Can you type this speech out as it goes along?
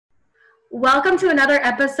Welcome to another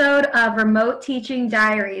episode of Remote Teaching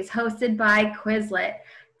Diaries hosted by Quizlet.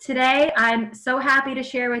 Today, I'm so happy to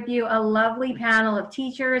share with you a lovely panel of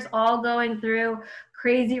teachers all going through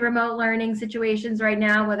crazy remote learning situations right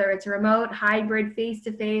now, whether it's remote, hybrid,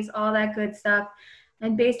 face-to-face, all that good stuff,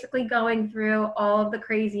 and basically going through all of the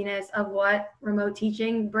craziness of what remote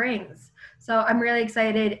teaching brings. So I'm really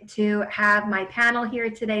excited to have my panel here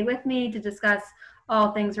today with me to discuss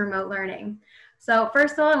all things remote learning. So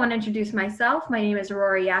first of all, I want to introduce myself. My name is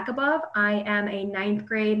Rory Yakubov. I am a 9th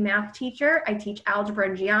grade math teacher. I teach algebra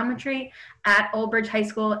and geometry at Old Bridge High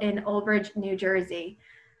School in Old Bridge, New Jersey.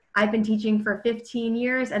 I've been teaching for 15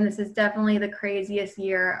 years, and this is definitely the craziest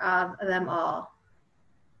year of them all.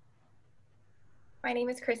 My name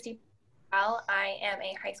is Kristi Parille. I am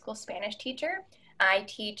a high school Spanish teacher. I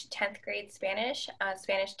teach 10th grade Spanish,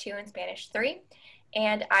 Spanish 2 and Spanish 3.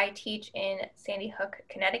 And I teach in Sandy Hook,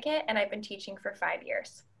 Connecticut, and I've been teaching for 5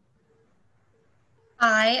 years.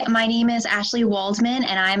 Hi, my name is Ashley Waldman,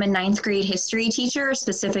 and I'm a 9th grade history teacher,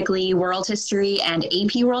 specifically world history and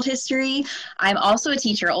AP world history. I'm also a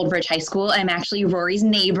teacher at Old Bridge High School. I'm actually Rory's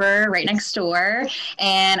neighbor right next door,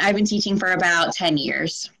 and I've been teaching for about 10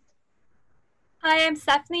 years. Hi, I'm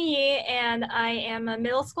Stephanie Yee, and I am a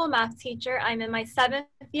middle school math teacher. I'm in my 7th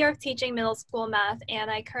year of teaching middle school math, and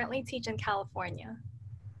I currently teach in California.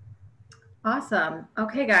 Awesome.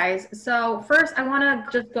 Okay, guys. So first, I want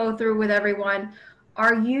to just go through with everyone.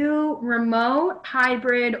 Are you remote,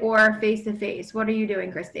 hybrid, or face-to-face? What are you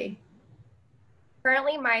doing, Kristi?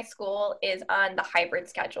 Currently, my school is on the hybrid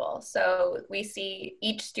schedule. So we see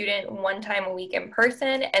each student one time a week in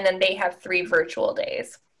person, and then they have 3 virtual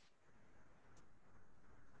days.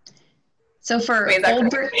 So for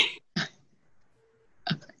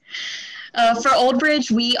Old Bridge,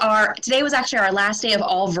 today was actually our last day of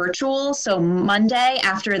all virtual. So Monday,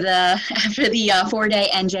 after the 4-day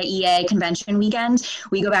NJEA convention weekend,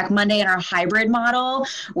 we go back Monday in our hybrid model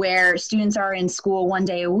where students are in school 1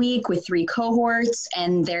 day a week with 3 cohorts,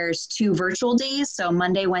 and there's 2 virtual days. So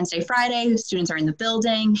Monday, Wednesday, Friday, students are in the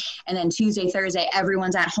building, and then Tuesday, Thursday,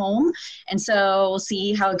 everyone's at home. And so we'll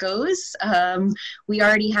see how it goes. We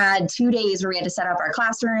already had 2 days where we had to set up our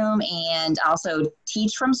classroom and also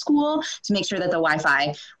teach from school to make sure that the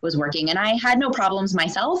Wi-Fi was working. And I had no problems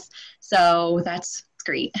myself, so that's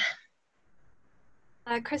great.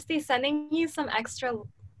 Kristi, sending you some extra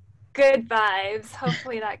good vibes.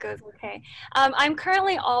 Hopefully that goes okay. I'm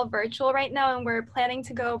currently all virtual right now, and we're planning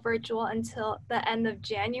to go virtual until the end of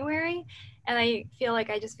January. And I feel like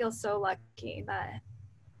I just feel so lucky that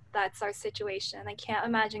that's our situation. I can't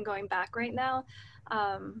imagine going back right now.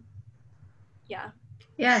 Yeah.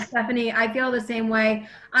 Yeah, Stephanie, I feel the same way.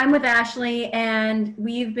 I'm with Ashley, and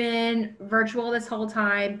we've been virtual this whole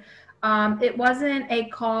time. It wasn't a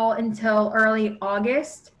call until early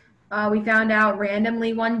August. We found out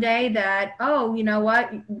randomly one day that, oh, you know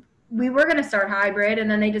what, we were going to start hybrid,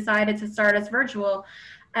 and then they decided to start us virtual.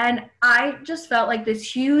 And I just felt like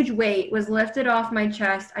this huge weight was lifted off my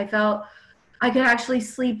chest. I felt I could actually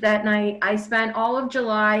sleep that night. I spent all of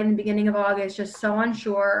July and the beginning of August just so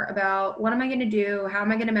unsure about what am I going to do? How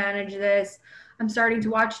am I going to manage this? I'm starting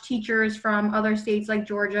to watch teachers from other states like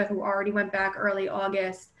Georgia who already went back early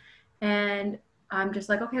August. And I'm just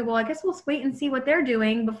like, okay, well, I guess we'll wait and see what they're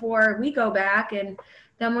doing before we go back. And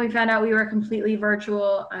then when we found out we were completely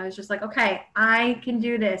virtual, I was just like, okay, I can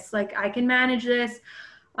do this. Like, I can manage this.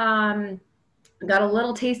 Got a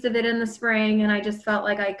little taste of it in the spring, and I just felt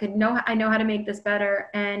like I know how to make this better.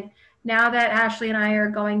 And now that Ashley and I are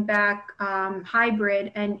going back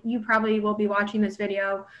hybrid, and you probably will be watching this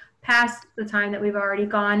video past the time that we've already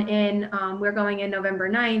gone in, we're going in November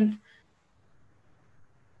 9th.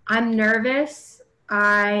 I'm nervous.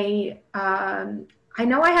 I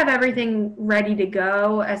know I have everything ready to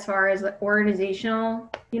go as far as organizational,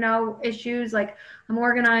 issues. Like, I'm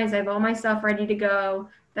organized. I have all my stuff ready to go.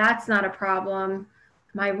 That's not a problem.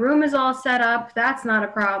 My room is all set up. That's not a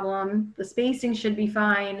problem. The spacing should be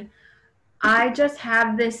fine. I just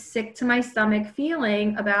have this sick to my stomach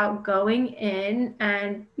feeling about going in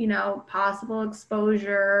and, possible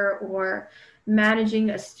exposure or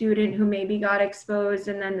managing a student who maybe got exposed,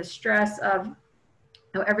 and then the stress of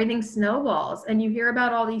everything snowballs. And you hear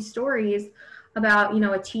about all these stories about,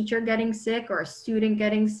 a teacher getting sick or a student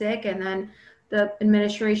getting sick, and then the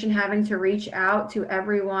administration having to reach out to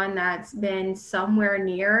everyone that's been somewhere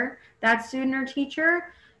near that student or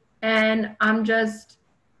teacher. And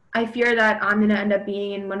I fear that I'm going to end up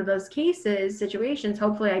being in one of those situations.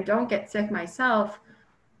 Hopefully I don't get sick myself,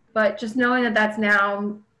 but just knowing that that's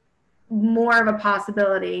now more of a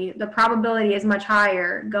possibility. The probability is much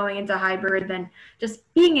higher going into hybrid than just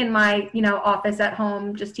being in my, office at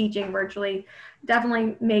home, just teaching virtually.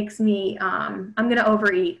 Definitely makes me, I'm going to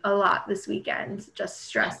overeat a lot this weekend, just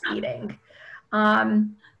stress eating.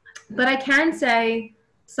 But I can say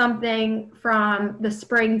something from the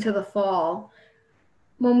spring to the fall.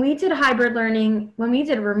 When we did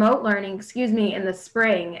remote learning, in the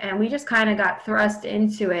spring, and we just kind of got thrust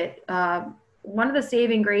into it, one of the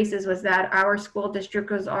saving graces was that our school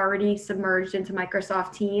district was already submerged into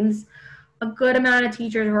Microsoft Teams. A good amount of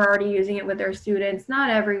teachers were already using it with their students,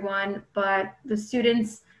 not everyone, but the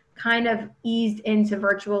students kind of eased into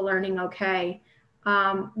virtual learning okay.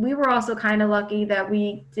 We were also kind of lucky that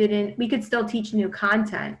we could still teach new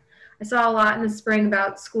content. I saw a lot in the spring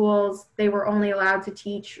about schools, they were only allowed to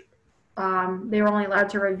teach, they were only allowed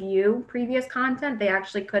to review previous content. They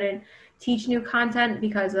actually couldn't teach new content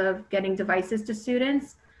because of getting devices to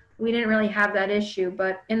students. We didn't really have that issue,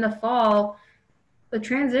 but in the fall, the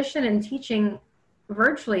transition in teaching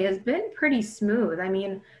virtually has been pretty smooth. I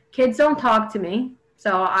mean, kids don't talk to me,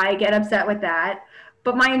 so I get upset with that.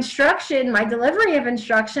 But my instruction, my delivery of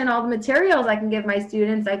instruction, all the materials I can give my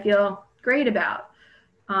students, I feel great about.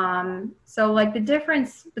 So like the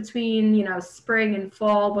difference between, spring and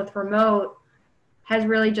fall with remote has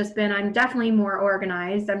really just been, I'm definitely more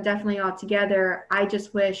organized. I'm definitely all together. I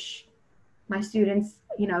just wish my students,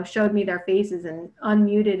 showed me their faces and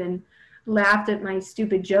unmuted and laughed at my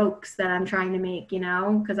stupid jokes that I'm trying to make,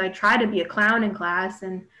 because I try to be a clown in class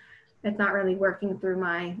and it's not really working through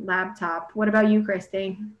my laptop. What about you,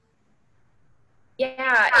 Kristi?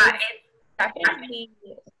 Yeah, it's definitely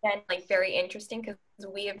been like very interesting because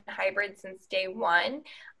we have been hybrid since day one.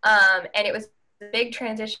 And it was a big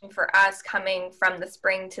transition for us coming from the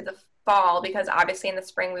spring to the fall, because obviously in the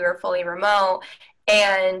spring we were fully remote.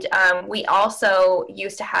 And we also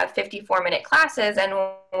used to have 54-minute classes, and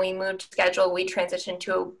when we moved to schedule, we transitioned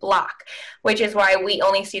to a block, which is why we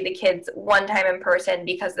only see the kids one time in person,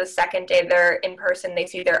 because the second day they're in person, they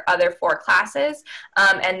see their other 4 classes,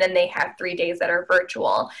 and then they have 3 days that are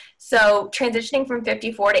virtual. So transitioning from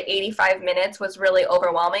 54 to 85 minutes was really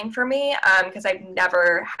overwhelming for me, because I've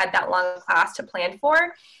never had that long a class to plan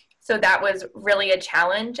for. So that was really a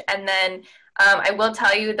challenge. And then I will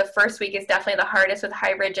tell you, the first week is definitely the hardest with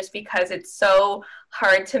hybrid, just because it's so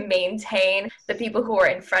hard to maintain the people who are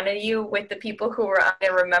in front of you with the people who are on,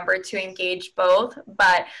 and remember to engage both.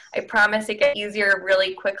 But I promise it gets easier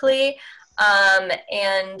really quickly.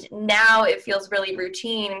 And now it feels really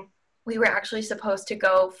routine. We were actually supposed to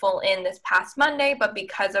go full in this past Monday, but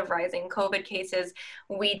because of rising COVID cases,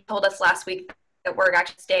 we told us last week that we're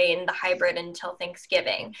actually stay in the hybrid until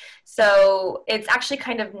Thanksgiving. So it's actually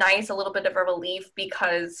kind of nice, a little bit of a relief,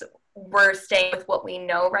 because we're staying with what we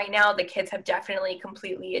know right now. The kids have definitely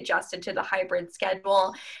completely adjusted to the hybrid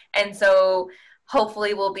schedule. And so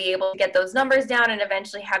hopefully we'll be able to get those numbers down and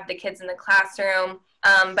eventually have the kids in the classroom.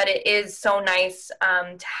 But it is so nice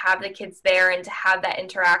to have the kids there and to have that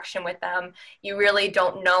interaction with them. You really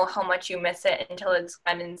don't know how much you miss it until it's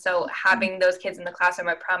done. And so having those kids in the classroom,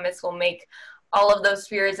 I promise, will make all of those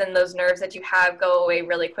fears and those nerves that you have go away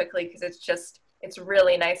really quickly, because it's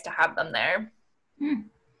really nice to have them there.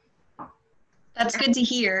 That's good to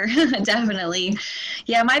hear. Definitely.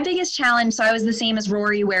 Yeah, my biggest challenge, so I was the same as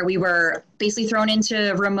Rory, where we were basically thrown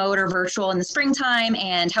into remote or virtual in the springtime.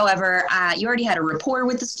 And however, you already had a rapport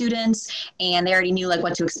with the students and they already knew like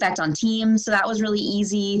what to expect on Teams. So that was really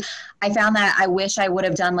easy. I found that I wish I would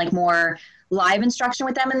have done like more live instruction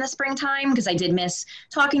with them in the springtime, because I did miss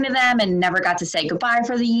talking to them and never got to say goodbye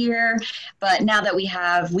for the year. But now that we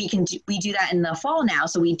do that in the fall now,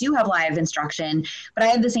 so we do have live instruction. But I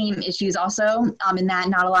have the same issues also, in that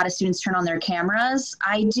not a lot of students turn on their cameras.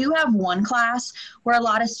 I do have one class where a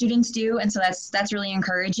lot of students do, and so that's really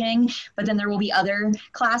encouraging. But then there will be other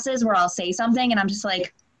classes where I'll say something and I'm just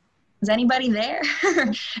like, is anybody there?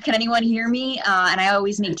 Can anyone hear me? And I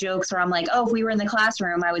always make jokes where I'm like, oh, if we were in the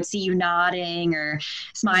classroom, I would see you nodding or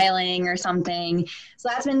smiling or something. So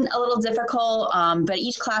that's been a little difficult, but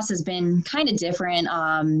each class has been kind of different.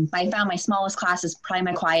 I found my smallest class is probably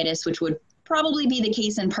my quietest, which would probably be the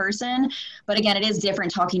case in person. But again, it is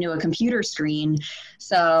different talking to a computer screen.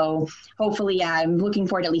 So hopefully, yeah, I'm looking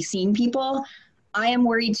forward to at least seeing people. I am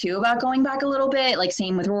worried too about going back a little bit, like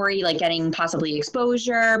same with Rory, like getting possibly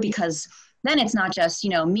exposure, because then it's not just,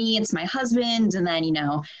 me, it's my husband. And then, you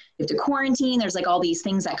have to quarantine. There's like all these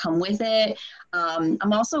things that come with it.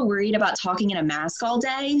 I'm also worried about talking in a mask all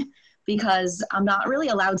day, because I'm not really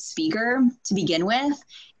a loudspeaker to begin with.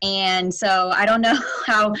 And so I don't know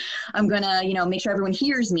how I'm going to, make sure everyone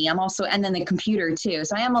hears me. And then the computer too.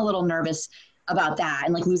 So I am a little nervous about that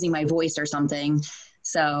and like losing my voice or something.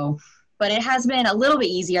 So, but it has been a little bit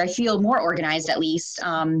easier. I feel more organized at least.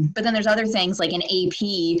 But then there's other things like in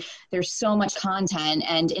AP, there's so much content.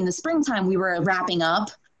 And in the springtime, we were wrapping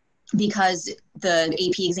up because the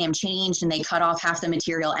AP exam changed and they cut off half the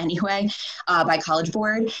material anyway by College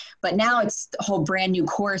Board. But now it's a whole brand new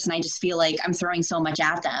course and I just feel like I'm throwing so much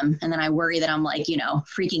at them. And then I worry that I'm like, you know,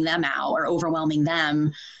 freaking them out or overwhelming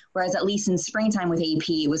them. Whereas at least in springtime with AP,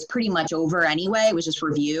 it was pretty much over anyway. It was just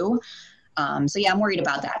review. So yeah, I'm worried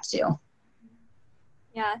about that too.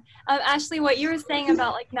 Yeah. Ashley, what you were saying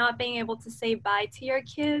about like not being able to say bye to your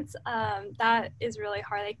kids, that is really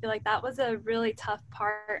hard. I feel like that was a really tough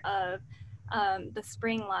part of the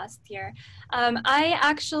spring last year. I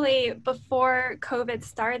actually, before COVID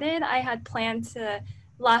started,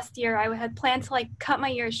 last year I had planned to like cut my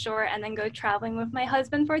year short and then go traveling with my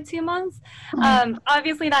husband for 2 months.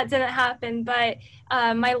 Obviously that didn't happen, but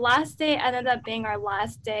my last day ended up being our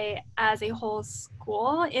last day as a whole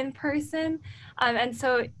school in person. And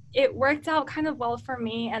so it worked out kind of well for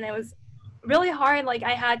me, and it was really hard. Like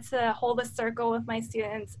I had to hold a circle with my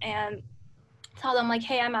students and tell them like,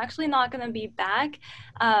 hey, I'm actually not going to be back,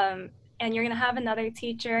 and you're going to have another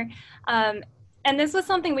teacher. And this was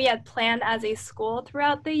something we had planned as a school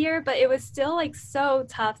throughout the year, but it was still like so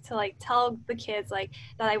tough to like tell the kids like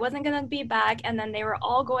that I wasn't going to be back, and then they were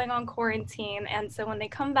all going on quarantine, and so when they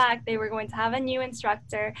come back they were going to have a new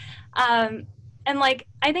instructor. And like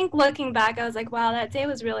I think looking back I was like, wow, that day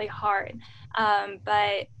was really hard,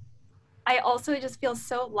 but I also just feel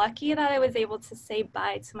so lucky that I was able to say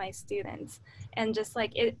bye to my students. And just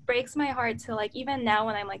like it breaks my heart to like even now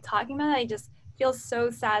when I'm like talking about it, I just feel so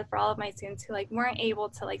sad for all of my students who like weren't able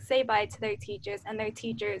to like say bye to their teachers, and their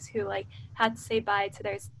teachers who like had to say bye to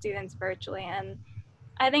their students virtually. And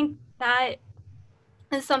I think that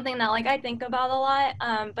is something that like I think about a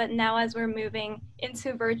lot, but now as we're moving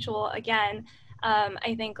into virtual again,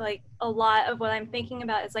 I think like a lot of what I'm thinking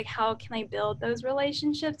about is like how can I build those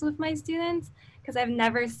relationships with my students, because I've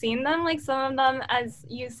never seen them. Like some of them, as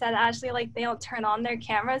you said, Ashley, like they don't turn on their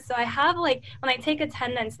cameras. So I have like when I take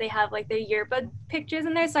attendance, they have like their yearbook pictures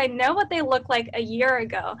in there, so I know what they look like a year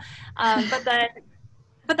ago.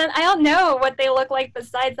 But then I don't know what they look like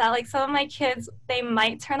besides that. Like some of my kids, they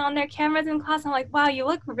might turn on their cameras in class. I'm like, wow, you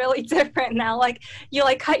look really different now. Like you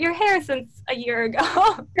like cut your hair since a year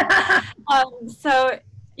ago. So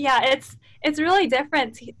yeah, it's really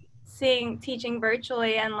different teaching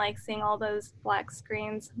virtually and like seeing all those black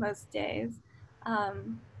screens most days.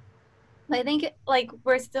 But I think like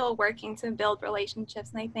we're still working to build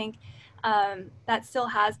relationships, and I think that still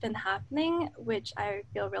has been happening, which I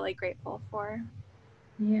feel really grateful for.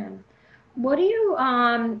 Yeah. What do you,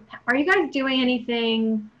 are you guys doing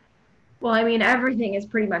anything? Well, I mean, everything is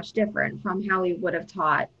pretty much different from how we would have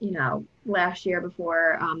taught, you know, last year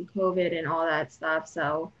before COVID and all that stuff.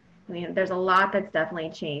 So, I mean, there's a lot that's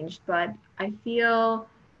definitely changed, but I feel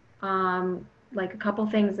like a couple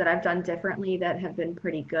things that I've done differently that have been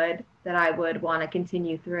pretty good that I would want to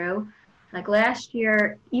continue through. Like last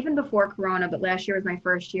year, even before Corona, but last year was my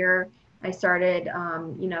first year, I started,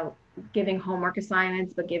 you know, giving homework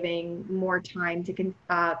assignments, but giving more time to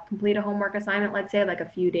complete a homework assignment, let's say like a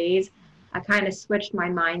few days. I kind of switched my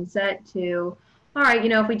mindset to, all right, you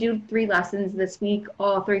know, if we do 3 lessons this week,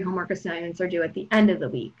 all 3 homework assignments are due at the end of the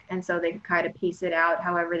week. And so they could kind of piece it out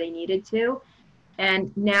however they needed to.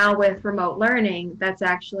 And now with remote learning, that's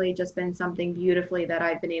actually just been something beautifully that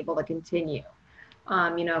I've been able to continue.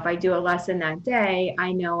 You know, if I do a lesson that day,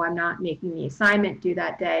 I know I'm not making the assignment due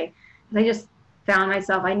that day. I just found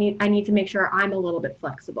myself, I need to make sure I'm a little bit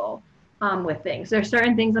flexible with things. There's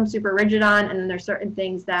certain things I'm super rigid on, and then there's certain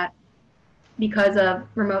things that, because of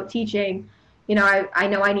remote teaching, you know, I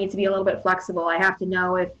know I need to be a little bit flexible. I have to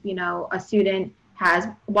know if, you know, a student has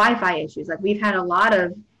Wi-Fi issues. Like we've had a lot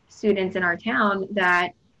of students in our town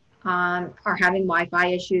that are having Wi-Fi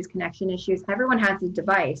issues, connection issues. Everyone has a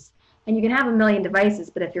device, and you can have a million devices,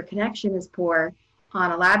 but if your connection is poor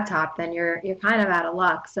on a laptop, then you're kind of out of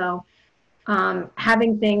luck. So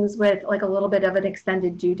having things with like a little bit of an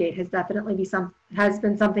extended due date has definitely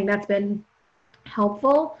been something that's been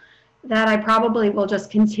helpful, that I probably will just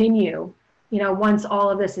continue. You know, once all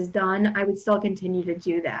of this is done, I would still continue to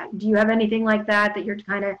do that. Do you have anything like that that you're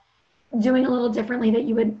kind of doing a little differently that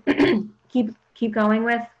you would keep going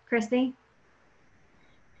with, Kristi?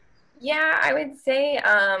 Yeah, I would say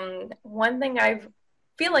one thing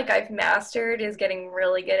feel like I've mastered is getting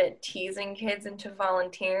really good at teasing kids into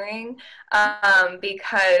volunteering,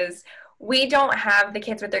 because we don't have the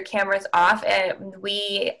kids with their cameras off, and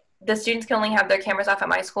we the students can only have their cameras off at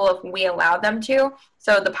my school if we allow them to.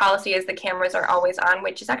 So the policy is the cameras are always on,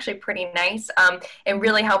 which is actually pretty nice. It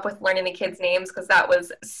really helped with learning the kids' names, because that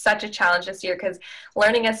was such a challenge this year, because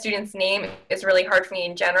learning a student's name is really hard for me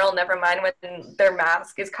in general, never mind when their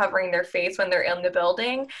mask is covering their face when they're in the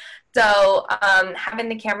building. So having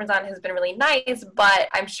the cameras on has been really nice, but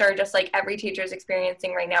I'm sure just like every teacher is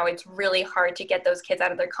experiencing right now, it's really hard to get those kids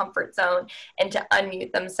out of their comfort zone and to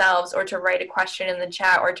unmute themselves or to write a question in the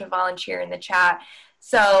chat or to volunteer in the chat.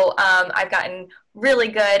 So I've gotten really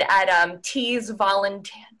good at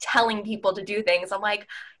telling people to do things. I'm like,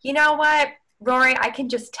 you know what, Rory, I can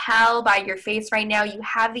just tell by your face right now you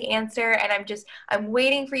have the answer, and I'm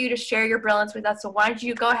waiting for you to share your brilliance with us. So why don't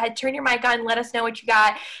you go ahead, turn your mic on, let us know what you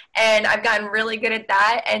got. And I've gotten really good at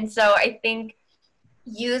that. And so I think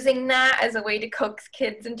using that as a way to coax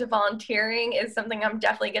kids into volunteering is something I'm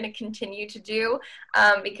definitely going to continue to do,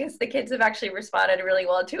 because the kids have actually responded really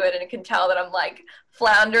well to it, and I can tell that I'm like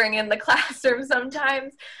floundering in the classroom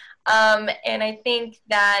sometimes. And I think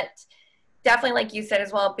that definitely, like you said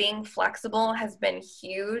as well, being flexible has been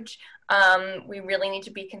huge. We really need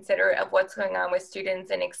to be considerate of what's going on with students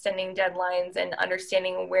and extending deadlines and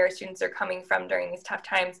understanding where students are coming from during these tough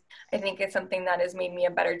times. I think is something that has made me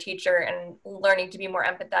a better teacher, and learning to be more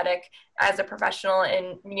empathetic as a professional,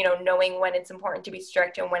 and, you know, knowing when it's important to be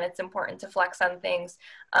strict and when it's important to flex on things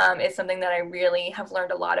is something that I really have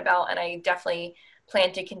learned a lot about, and I definitely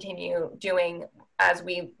plan to continue doing as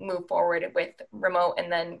we move forward with remote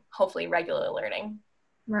and then hopefully regular learning.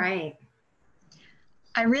 Right.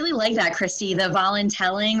 I really like that, Kristi, the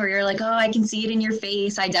voluntelling where you're like, oh, I can see it in your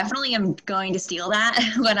face. I definitely am going to steal that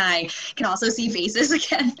when I can also see faces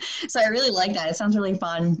again. So I really like that. It sounds really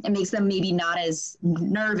fun. It makes them maybe not as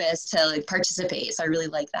nervous to like participate. So I really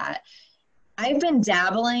like that. I've been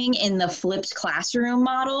dabbling in the flipped classroom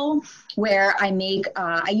model where I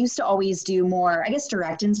used to always do more, I guess,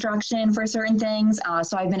 direct instruction for certain things.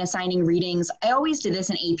 So I've been assigning readings. I always did this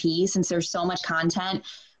in AP since there's so much content,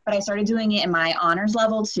 but I started doing it in my honors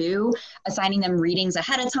level too, assigning them readings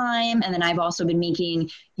ahead of time. And then I've also been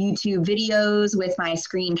making YouTube videos with my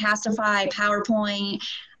Screencastify, PowerPoint.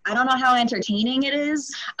 I don't know how entertaining it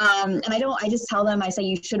is. And I just tell them, I say,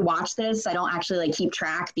 you should watch this. I don't actually like keep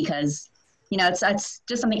track because it's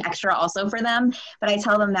just something extra also for them. But I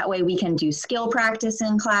tell them that way we can do skill practice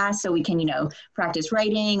in class. So we can, practice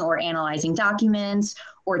writing or analyzing documents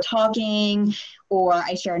or talking, or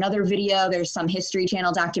I share another video. There's some History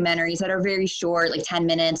Channel documentaries that are very short, like 10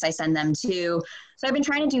 minutes. I send them too. So I've been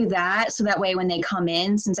trying to do that. So that way when they come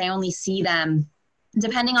in, since I only see them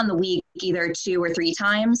depending on the week, either 2 or 3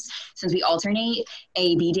 times, since we alternate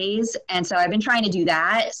A, B days. And so I've been trying to do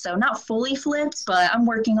that. So not fully flipped, but I'm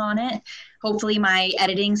working on it. Hopefully my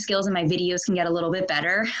editing skills and my videos can get a little bit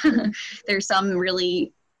better. There's some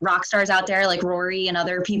really rock stars out there like Rory and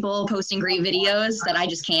other people posting great videos that I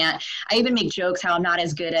just can't. I even make jokes how I'm not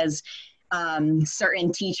as good as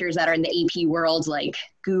certain teachers that are in the AP world, like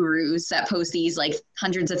gurus that post these like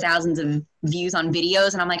hundreds of thousands of views on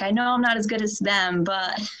videos. And I'm like, I know I'm not as good as them,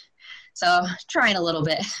 but so trying a little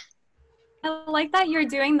bit. I like that you're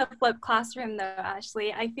doing the flipped classroom though,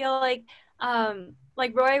 Ashley. I feel like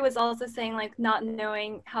Roy was also saying, like not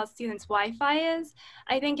knowing how students' Wi-Fi is.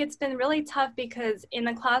 I think it's been really tough because in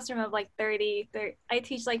the classroom of like 30 I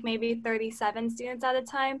teach like maybe 37 students at a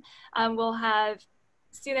time. We'll have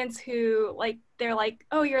students who like, they're like,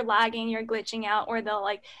 oh, you're lagging, you're glitching out, or they'll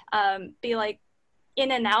like be like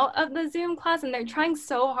in and out of the Zoom class, and they're trying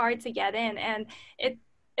so hard to get in, and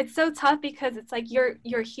it's so tough because it's like you're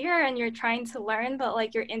here and you're trying to learn, but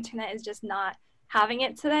like your internet is just not having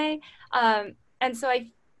it today. And so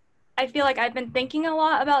I feel like I've been thinking a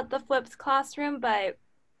lot about the flipped classroom, but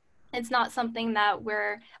it's not something that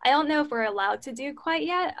I don't know if we're allowed to do quite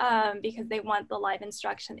yet, because they want the live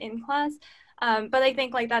instruction in class. But I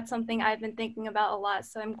think like that's something I've been thinking about a lot.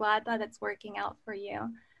 So I'm glad that it's working out for you.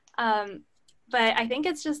 But I think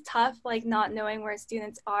it's just tough, like not knowing where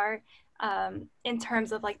students are in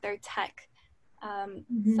terms of like their tech.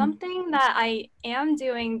 Something that I am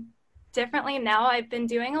doing differently now, I've been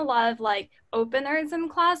doing a lot of like openers in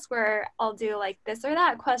class where I'll do like this or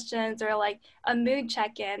that questions or like a mood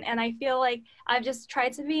check-in, and I feel like I've just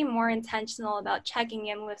tried to be more intentional about checking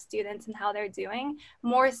in with students and how they're doing,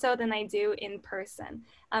 more so than I do in person.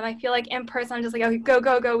 I feel like in person I'm just like, okay,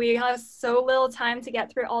 go, we have so little time to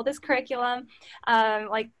get through all this curriculum,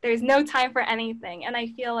 like there's no time for anything. And I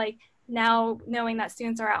feel like now knowing that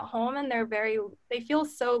students are at home and they feel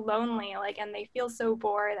so lonely, like, and they feel so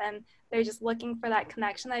bored and they're just looking for that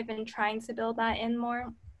connection, I've been trying to build that in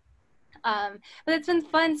more. But it's been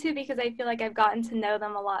fun too because I feel like I've gotten to know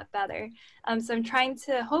them a lot better. So I'm trying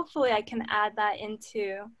to, hopefully I can add that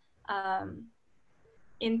into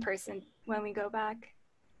in person when we go back.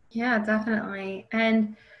 Yeah, definitely.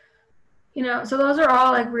 And so those are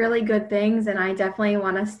all like really good things, and I definitely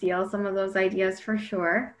want to steal some of those ideas for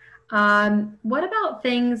sure. What about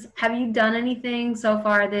things, have you done anything so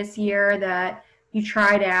far this year that you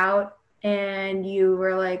tried out and you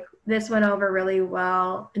were like, this went over really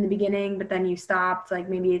well in the beginning, but then you stopped, like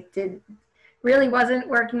maybe it really wasn't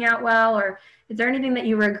working out well? Or is there anything that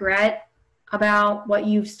you regret about what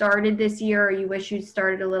you've started this year, or you wish you'd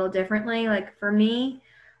started a little differently? Like for me,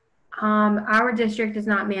 our district is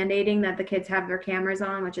not mandating that the kids have their cameras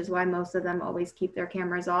on, which is why most of them always keep their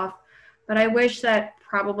cameras off. But I wish that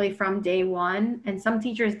probably from day one, and some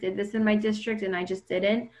teachers did this in my district and I just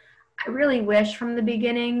didn't. I really wish from the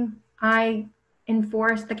beginning I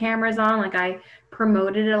enforced the cameras on, like I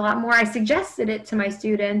promoted it a lot more. I suggested it to my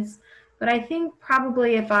students, but I think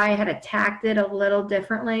probably if I had attacked it a little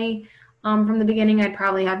differently from the beginning, I'd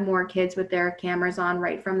probably have more kids with their cameras on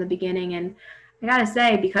right from the beginning. And I gotta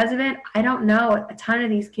say, because of it, I don't know a ton of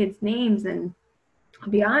these kids' names. And I'll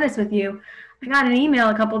be honest with you, I got an email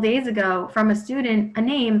a couple days ago from a student, a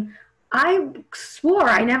name I swore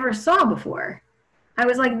I never saw before. I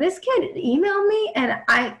was like, this kid emailed me, and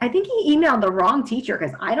I think he emailed the wrong teacher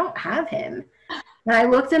because I don't have him. And I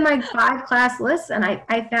looked in my 5 class lists, and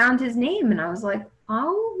I found his name, and I was like,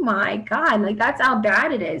 oh my God, like that's how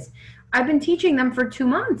bad it is. I've been teaching them for 2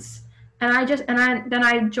 months. And then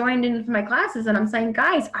I joined into my classes and I'm saying,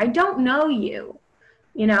 guys, I don't know you.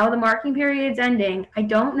 The marking period's ending. I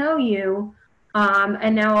don't know you.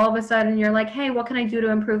 And now all of a sudden you're like, hey, what can I do to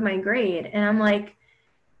improve my grade? And I'm like,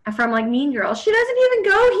 from like Mean Girls, she doesn't even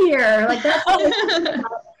go here. Like that's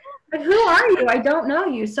like, who are you? I don't know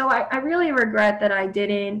you. So I really regret that I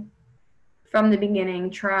didn't from the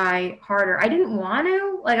beginning try harder. I didn't want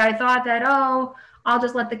to. Like I thought that, oh, I'll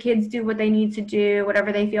just let the kids do what they need to do,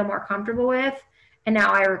 whatever they feel more comfortable with. And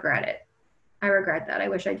now I regret it. I regret that. I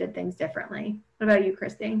wish I did things differently. What about you,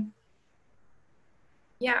 Kristi?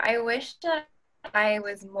 Yeah, I wish that I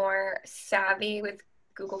was more savvy with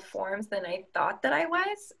Google Forms than I thought that I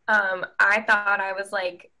was. I thought I was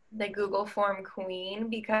like the Google Form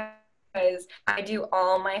queen because I do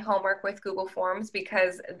all my homework with Google Forms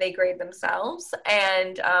because they grade themselves,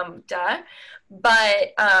 and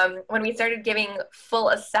But when we started giving full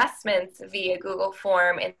assessments via Google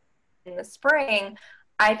Form in the spring,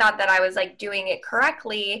 I thought that I was like doing it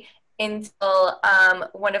correctly until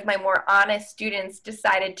one of my more honest students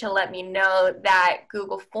decided to let me know that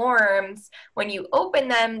Google Forms, when you open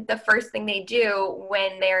them, the first thing they do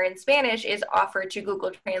when they're in Spanish is offer to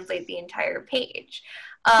Google Translate the entire page.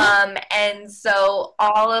 And so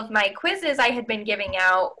all of my quizzes I had been giving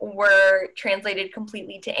out were translated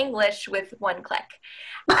completely to English with one click.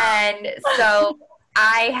 And so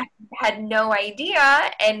I had no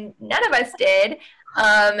idea, and none of us did.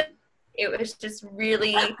 It was just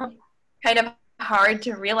really kind of hard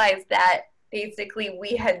to realize that basically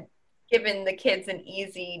we had given the kids an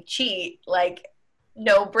easy cheat, like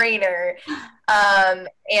no brainer,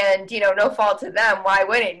 and no fault to them. Why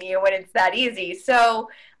wouldn't you when it's that easy? So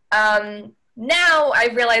now I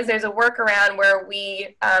realize there's a workaround where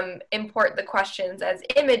we import the questions as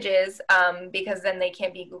images, because then they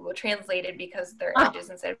can't be Google translated because they're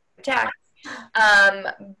images instead of text.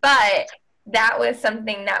 But that was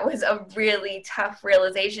something that was a really tough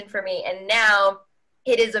realization for me, and now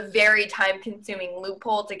it is a very time-consuming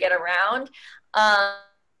loophole to get around.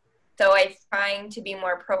 So I'm trying to be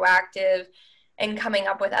more proactive and coming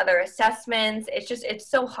up with other assessments. It's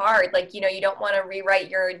so hard. Like, you don't want to rewrite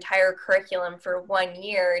your entire curriculum for 1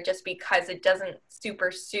 year just because it doesn't super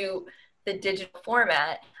suit the digital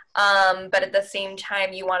format. But at the same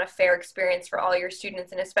time, you want a fair experience for all your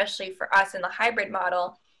students, and especially for us in the hybrid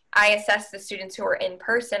model. I assess the students who are in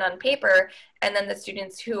person on paper, and then the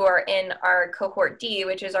students who are in our cohort D,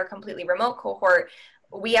 which is our completely remote cohort,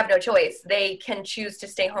 we have no choice. They can choose to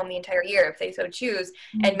stay home the entire year if they so choose,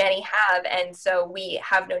 and many have, and so we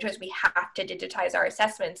have no choice. We have to digitize our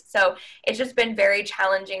assessments. So it's just been very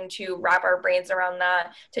challenging to wrap our brains around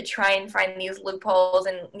that, to try and find these loopholes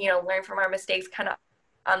and, learn from our mistakes kind of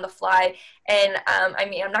on the fly. And I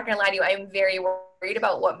mean, I'm not gonna lie to you, I'm very worried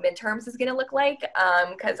about what midterms is gonna look like,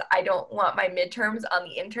 because I don't want my midterms on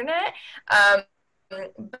the internet.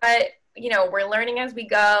 But we're learning as we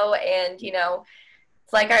go, and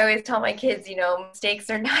it's like I always tell my kids, mistakes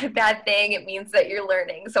are not a bad thing. It means that you're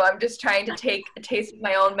learning. So I'm just trying to take a taste of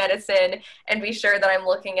my own medicine and be sure that I'm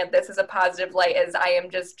looking at this as a positive light, as I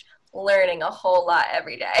am just learning a whole lot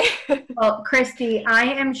every day. Well, Kristi, I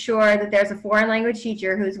am sure that there's a foreign language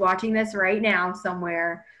teacher who's watching this right now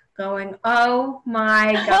somewhere going, oh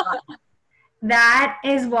my God, that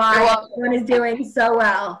is why everyone is doing so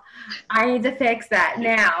well. I need to fix that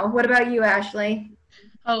now. What about you, Ashley?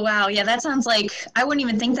 Oh, wow. Yeah, that sounds like I wouldn't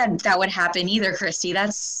even think that that would happen either, Kristi.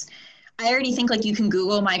 I already think like you can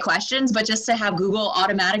Google my questions, but just to have Google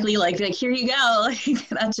automatically like here you go, like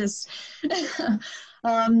that's just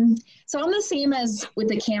so I'm the same as with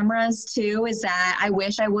the cameras too, is that I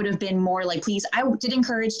wish I would have been more like, please, I did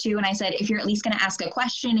encourage too, and I said, if you're at least going to ask a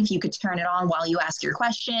question, if you could turn it on while you ask your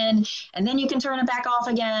question, and then you can turn it back off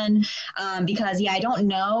again, because yeah, I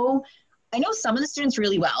know some of the students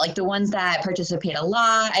really well, like the ones that participate a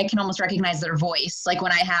lot. I can almost recognize their voice, like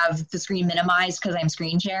when I have the screen minimized because I'm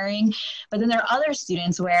screen sharing. But then there are other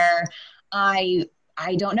students where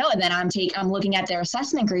I don't know. And then I'm looking at their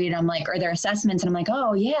assessment grade and I'm like, or their assessments, and I'm like,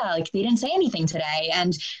 oh yeah, like they didn't say anything today.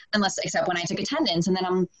 And except when I took attendance. And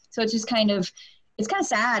then so it's just it's kind of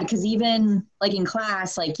sad because even like in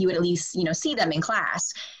class, like you would at least, see them in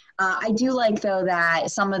class. I do like, though,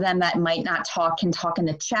 that some of them that might not talk can talk in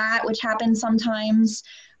the chat, which happens sometimes.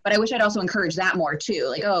 But I wish I'd also encourage that more, too.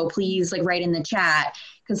 Like, oh, please, like, write in the chat.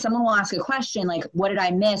 Because someone will ask a question, like, what did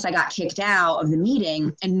I miss? I got kicked out of the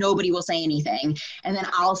meeting, and nobody will say anything. And then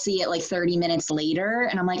I'll see it, like, 30 minutes later,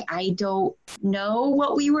 and I'm like, I don't know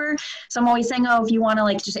what we were. So I'm always saying, oh, if you want to,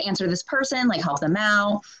 like, just answer this person, like, help them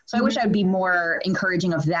out. So I wish I'd be more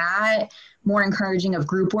encouraging of that. More encouraging of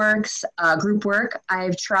group work.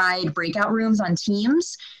 I've tried breakout rooms on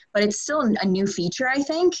Teams, but it's still a new feature, I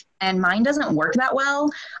think, and mine doesn't work that well.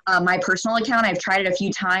 My personal account, I've tried it a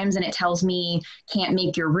few times, and it tells me can't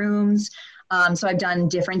make your rooms. So I've done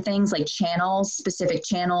different things like channels, specific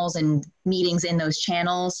channels, and meetings in those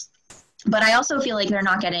channels. But I also feel like they're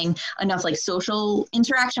not getting enough like social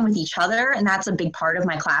interaction with each other, and that's a big part of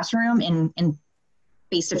my classroom in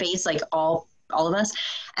face-to-face, like all of us.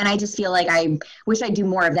 And I just feel like I wish I do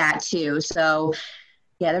more of that too. So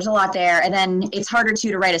yeah, there's a lot there. And then it's harder too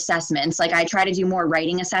to write assessments. Like I try to do more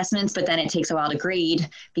writing assessments, but then it takes a while to grade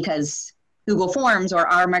because Google Forms or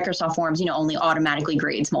our Microsoft Forms, only automatically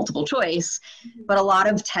grades multiple choice. But a lot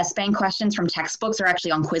of test bank questions from textbooks are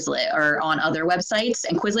actually on Quizlet or on other websites.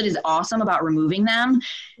 And Quizlet is awesome about removing them.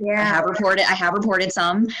 Yeah. I have reported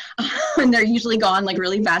some and they're usually gone like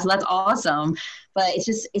really fast. So that's awesome. But it's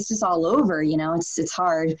just all over, it's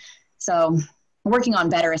hard. So I'm working on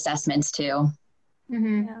better assessments too.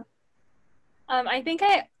 Mm-hmm. Yeah. I think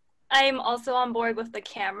I'm also on board with the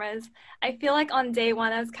cameras. I feel like on day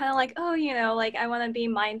one, I was kind of like, oh, like I want to be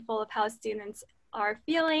mindful of how students are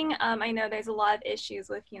feeling. I know there's a lot of issues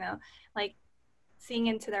with, like seeing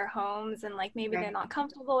into their homes and like maybe they're not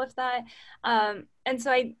comfortable with that. And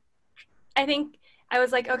so I think I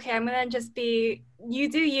was like, okay, I'm gonna just be, you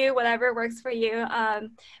do you, whatever works for you.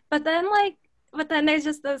 But then there's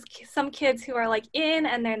just some kids who are like in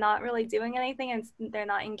and they're not really doing anything and they're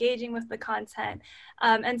not engaging with the content.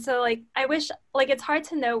 And so like, I wish, like, it's hard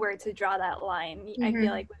to know where to draw that line. Mm-hmm. I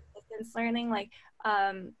feel like with distance learning, like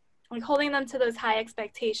holding them to those high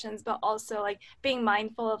expectations, but also like being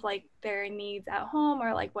mindful of like their needs at home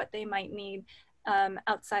or like what they might need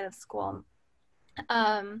outside of school.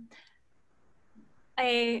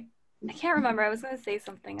 I can't remember. I was going to say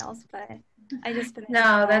something else, but I just finished.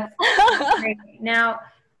 No, that's great. Now,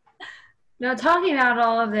 talking about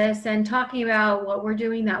all of this and talking about what we're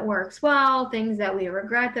doing that works well, things that we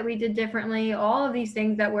regret that we did differently, all of these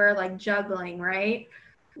things that we're like juggling, right?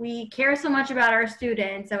 We care so much about our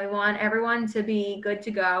students and we want everyone to be good to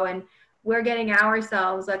go, and we're getting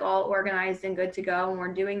ourselves like all organized and good to go, and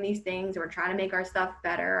we're doing these things, we're trying to make our stuff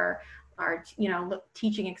better, our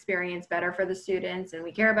teaching experience better for the students, and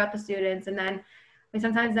we care about the students, and then we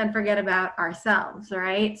sometimes then forget about ourselves,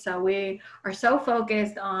 right? So we are so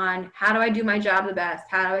focused on how do I do my job the best?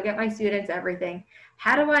 How do I get my students everything?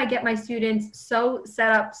 How do I get my students so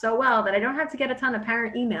set up so well that I don't have to get a ton of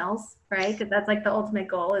parent emails, right? Because that's like the ultimate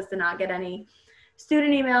goal, is to not get any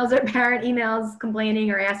student emails or parent emails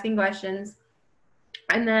complaining or asking questions.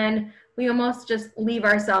 And then we almost just leave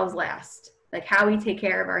ourselves last, like how we take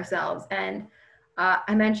care of ourselves. And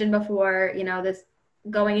I mentioned before, this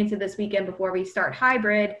going into this weekend before we start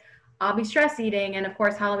hybrid, I'll be stress eating. And of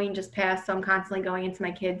course, Halloween just passed, so I'm constantly going into my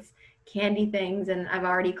kids' candy things. And I've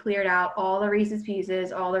already cleared out all the Reese's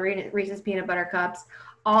Pieces, all the Reese's Peanut Butter Cups,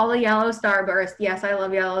 all the yellow Starburst. Yes, I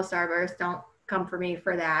love yellow Starburst. Don't come for me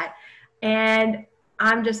for that. And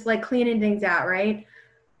I'm just like cleaning things out, right?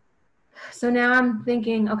 So now I'm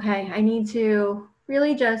thinking, okay, I need to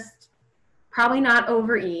really just probably not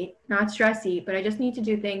overeat, not stress eat, but I just need to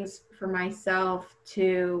do things for myself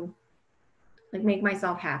to like make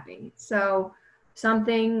myself happy. So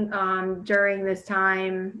something during this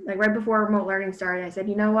time, like right before remote learning started, I said,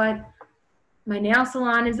 you know what? My nail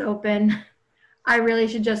salon is open. I really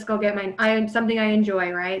should just go get something I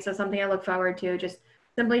enjoy, right? So something I look forward to, just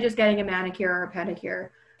simply just getting a manicure or a pedicure.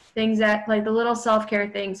 Things that, like the little self-care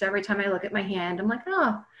things. So every time I look at my hand, I'm like,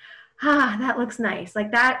 oh, that looks nice.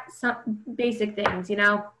 Like that, some basic things, you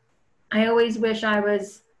know? I always wish I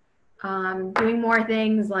was doing more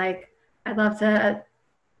things. Like I'd love to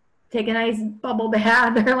take a nice bubble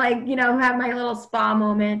bath or like, you know, have my little spa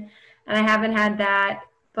moment. And I haven't had that.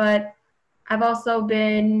 But I've also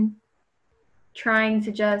been trying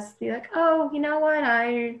to just be like, oh, you know what?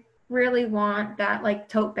 I really want that like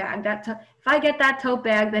tote bag. If I get that tote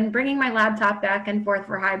bag, then bringing my laptop back and forth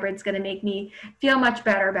for hybrid is going to make me feel much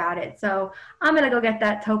better about it. So I'm going to go get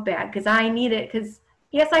that tote bag because I need it, because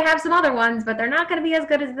yes, I have some other ones, but they're not going to be as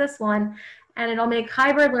good as this one. And it'll make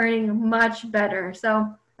hybrid learning much better. So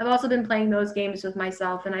I've also been playing those games with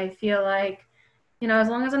myself. And I feel like, you know, as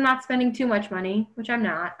long as I'm not spending too much money, which I'm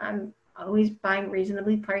not, I'm always buying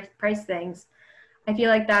reasonably priced things. I feel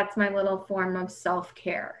like that's my little form of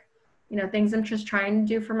self-care. You know, things I'm just trying to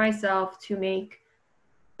do for myself to make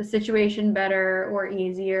the situation better or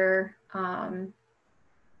easier.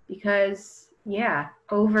 Because yeah,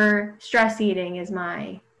 over stress eating is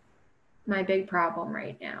my big problem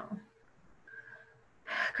right now.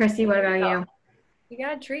 Kristi, what about you? You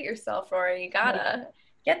gotta treat yourself, Rory. You gotta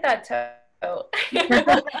get that tote.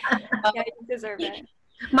 Yeah, you deserve it.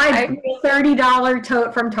 My $30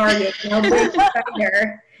 tote from Target. You know,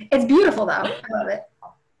 it's beautiful though. I love it.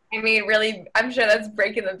 I mean, really, I'm sure that's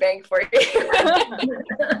breaking the bank for you.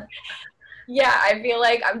 Yeah, I feel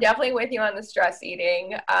like I'm definitely with you on the stress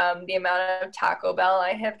eating. The amount of Taco Bell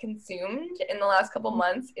I have consumed in the last couple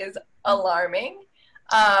months is alarming.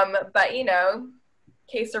 But, you know,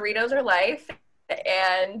 quesadillas are life.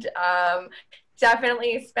 And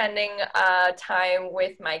definitely spending time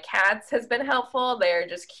with my cats has been helpful. They're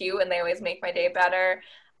just cute and they always make my day better.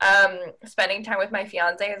 Spending time with my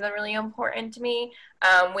fiance has been really important to me.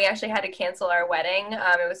 We actually had to cancel our wedding.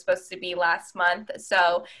 It was supposed to be last month.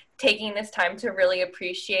 So taking this time to really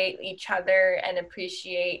appreciate each other and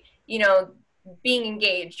appreciate, you know, being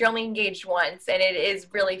engaged. You're only engaged once and it is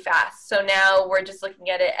really fast. So now we're just looking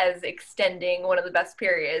at it as extending one of the best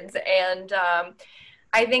periods. And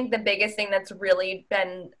I think the biggest thing that's really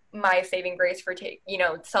been my saving grace for, you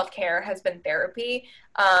know, self-care has been therapy.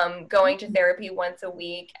 Going to therapy once a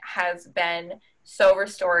week has been so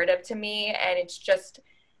restorative to me. And it's just,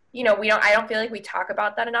 you know, I don't feel like we talk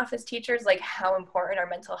about that enough as teachers, like how important our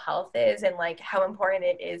mental health is and like how important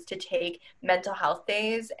it is to take mental health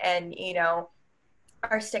days. And, you know,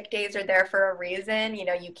 our sick days are there for a reason. You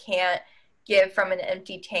know, you can't give from an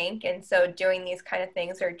empty tank. And so doing these kind of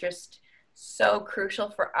things are just so crucial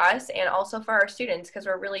for us and also for our students, because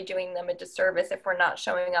we're really doing them a disservice if we're not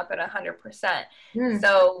showing up at 100%.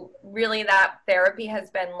 So really that therapy has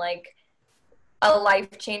been like a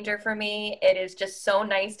life changer for me. It is just so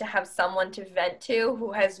nice to have someone to vent to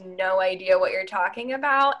who has no idea what you're talking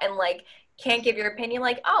about and like can't give your opinion,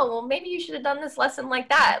 like, oh, well, maybe you should have done this lesson like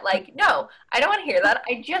that. Like, no, I don't want to hear that.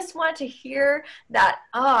 I just want to hear that,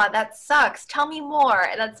 oh, that sucks. Tell me more.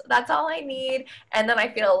 That's all I need. And then I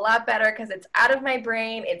feel a lot better because it's out of my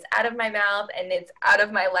brain, it's out of my mouth, and it's out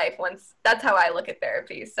of my life. That's how I look at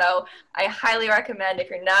therapy. So I highly recommend, if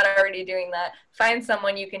you're not already doing that, find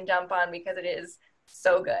someone you can jump on because it is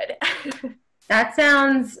so good. That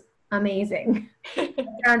sounds amazing.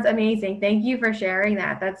 Sounds amazing. Thank you for sharing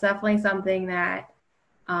that. That's definitely something that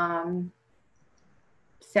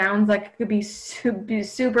sounds like it could be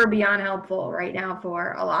super beyond helpful right now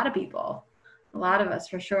for a lot of people, a lot of us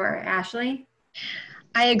for sure. Ashley?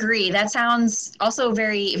 I agree. That sounds also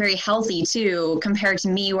very, very healthy too, compared to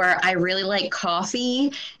me, where I really like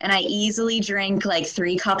coffee and I easily drink like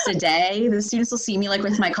 3 cups a day. The students will see me like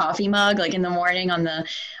with my coffee mug, like in the morning on the,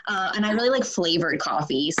 and I really like flavored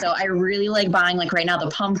coffee. So I really like buying like right now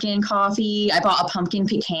the pumpkin coffee. I bought a pumpkin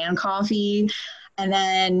pecan coffee, and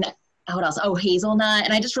then what else? Oh, hazelnut.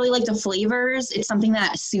 And I just really like the flavors. It's something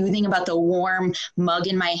that's soothing about the warm mug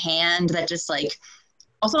in my hand that just like,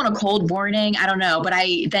 also on a cold morning, I don't know, but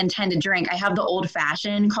I then tend to drink. I have the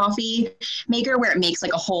old-fashioned coffee maker where it makes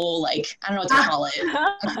like a whole, like, I don't know what to call it.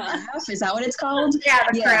 A carafe? Is that what it's called? Yeah,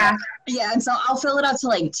 carafe. Yeah, and so I'll fill it up to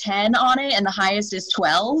like 10 on it, and the highest is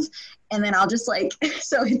 12. And then I'll just like,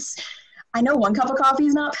 so it's, I know 1 cup of coffee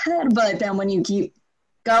is not bad, but then when you keep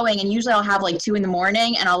going, and usually I'll have like 2 in the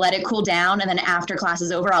morning and I'll let it cool down. And then after class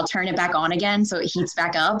is over, I'll turn it back on again so it heats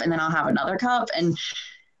back up, and then I'll have another cup. And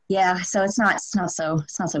yeah, so it's not so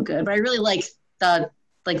good, but I really like the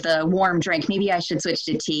like the warm drink. Maybe I should switch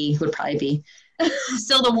to tea, would probably be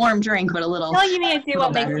still the warm drink, but a little. Well, you need to do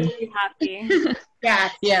what better. makes you happy. Yeah.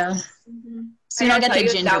 Mm-hmm. Soon I'll get the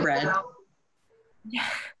gingerbread.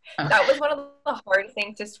 That was one of the hard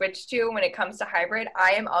things to switch to when it comes to hybrid.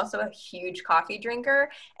 I am also a huge coffee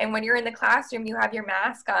drinker, and when you're in the classroom, you have your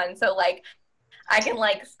mask on. So like, I can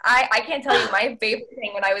like, I can't tell you, my favorite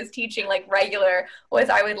thing when I was teaching like regular was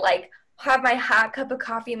I would like have my hot cup of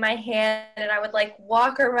coffee in my hand, and I would like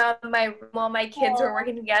walk around my room while my kids were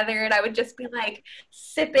working together, and I would just be like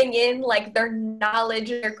sipping in like their knowledge,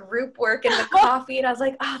 their group work, and the coffee. And I was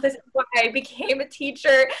like, oh, this is why I became a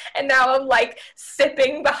teacher. And now I'm like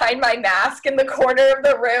sipping behind my mask in the corner of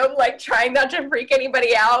the room, like trying not to freak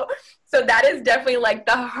anybody out. So that is definitely like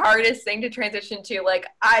the hardest thing to transition to. Like,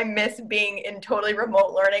 I miss being in totally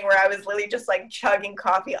remote learning where I was literally just like chugging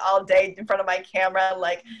coffee all day in front of my camera,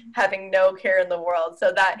 like having no care in the world.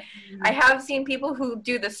 So that I have seen people who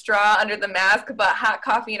do the straw under the mask, but hot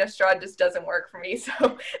coffee in a straw just doesn't work for me.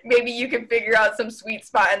 So maybe you can figure out some sweet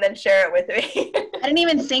spot and then share it with me. I didn't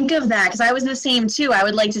even think of that, because I was the same too. I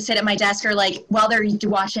would like to sit at my desk, or like while they're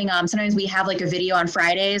watching, sometimes we have like a video on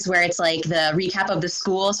Fridays where it's like the recap of the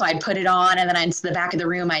school. So I'd put it on, and then I'd to the back of the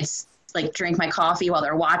room, I'd like drink my coffee while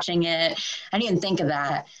they're watching it. I didn't even think of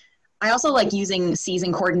that. I also like using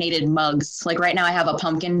season coordinated mugs. Like right now I have a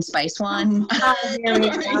pumpkin spice one. There we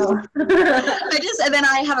go. And then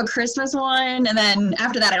I have a Christmas one, and then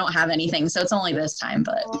after that I don't have anything. So it's only this time,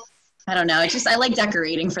 but I don't know. It's just, I like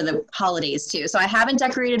decorating for the holidays too. So I haven't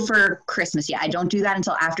decorated for Christmas yet. I don't do that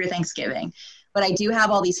until after Thanksgiving, but I do have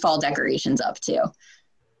all these fall decorations up too.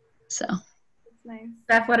 So. Nice.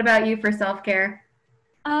 Steph, what about you for self-care?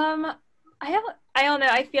 I don't know.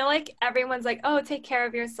 I feel like everyone's like, oh, take care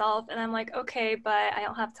of yourself. And I'm like, okay, but I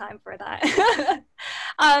don't have time for that.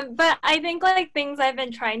 But I think like things I've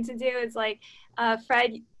been trying to do is like,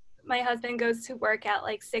 Fred, my husband goes to work at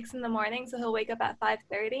like 6 in the morning. So he'll wake up at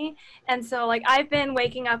 5:30. And so like, I've been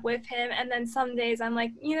waking up with him. And then some days I'm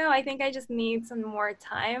like, you know, I think I just need some more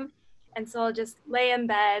time. And so I'll just lay in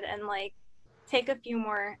bed and like take a few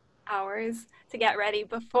more hours to get ready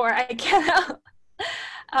before I get out.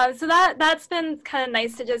 So that's been kind of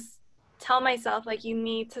nice to just tell myself like, you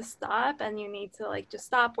need to stop, and you need to like just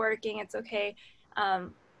stop working. It's okay.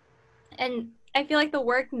 And I feel like the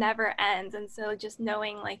work never ends, and so just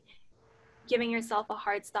knowing like giving yourself a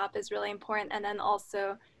hard stop is really important, and then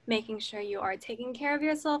also making sure you are taking care of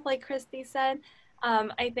yourself, like Kristi said.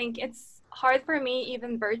 I think it's hard for me,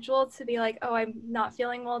 even virtual, to be like, oh, I'm not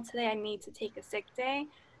feeling well today, I need to take a sick day.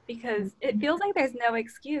 Because it feels like there's no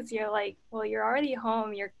excuse. You're like, well, you're already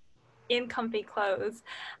home, you're in comfy clothes.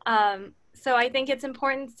 So I think it's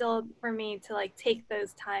important still for me to like take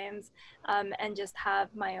those times and just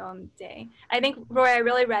have my own day. I think, Rory, I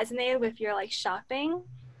really resonated with your like shopping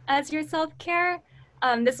as your self-care.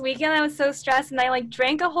 This weekend I was so stressed, and I like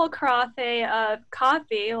drank a whole carafe of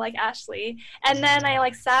coffee like Ashley, and then I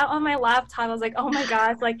like sat on my laptop. I was like, oh my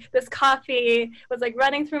gosh, like this coffee was like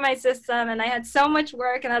running through my system, and I had so much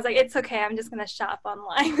work, and I was like, it's okay, I'm just gonna shop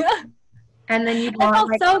online. And then you bought, it felt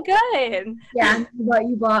like, so good. Yeah, but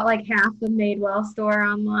you bought like half the Madewell store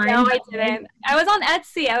online. No, I didn't. I was on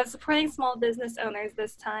Etsy. I was supporting small business owners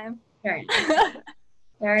this time. Very nice.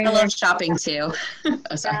 Very I love nice. shopping too.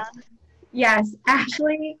 Oh, sorry. Yeah. Yes,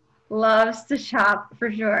 Ashley loves to shop for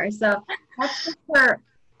sure. So that's just for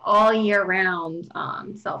all year round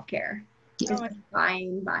self-care. Just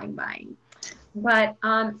buying. But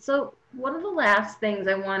so one of the last things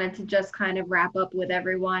I wanted to just kind of wrap up with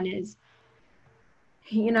everyone is,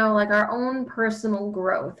 you know, like our own personal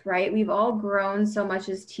growth, right? We've all grown so much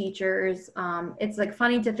as teachers. It's like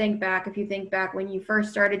funny to think back, if you think back when you first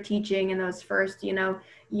started teaching in those first, you know,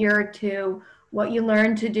 year or two, what you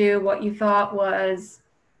learned to do, what you thought was,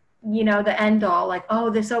 you know, the end all, like, oh,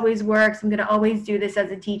 this always works, I'm going to always do this as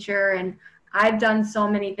a teacher. And I've done so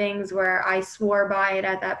many things where I swore by it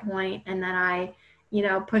at that point, and then I, you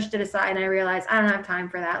know, pushed it aside, and I realized I don't have time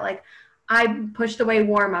for that. Like, I pushed away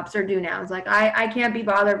warm-ups or do-nows. Like, I can't be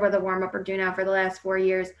bothered with a warm-up or do-now for the last 4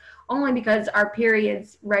 years, only because our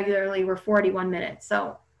periods regularly were 41 minutes.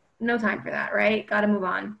 So no time for that, right? Got to move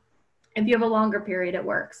on. If you have a longer period, it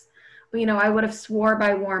works. But, you know, I would have swore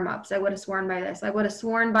by warm-ups. I would have sworn by this. I would have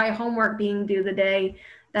sworn by homework being due the day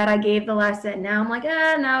that I gave the lesson. Now I'm like,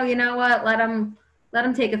 no, you know what? Let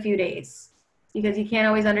them take a few days, because you can't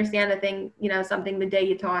always understand the thing, you know, something the day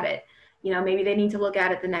you taught it. You know, maybe they need to look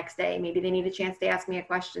at it the next day. Maybe they need a chance to ask me a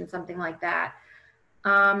question, something like that.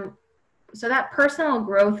 So that personal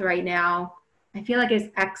growth right now, I feel like is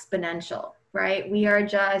exponential, right? We are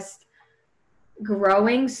just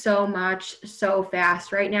growing so much, so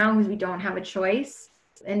fast right now, because we don't have a choice.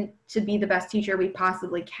 and to be the best teacher we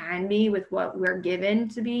possibly can be with what we're given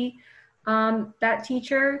to be that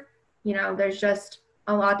teacher. You know, there's just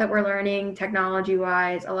a lot that we're learning technology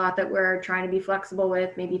wise, a lot that we're trying to be flexible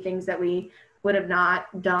with, maybe things that we would have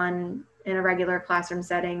not done in a regular classroom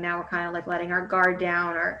setting. Now we're kind of like letting our guard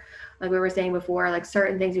down, or like we were saying before, like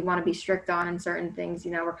certain things we want to be strict on and certain things,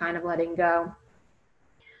 you know, we're kind of letting go.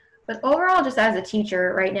 But overall, just as a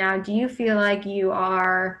teacher right now, do you feel like you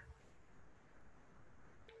are,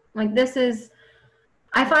 like, this is,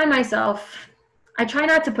 I find myself, I try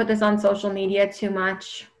not to put this on social media too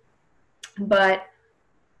much, but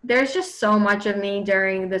there's just so much of me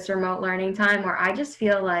during this remote learning time where I just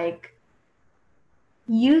feel like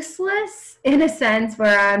useless, in a sense,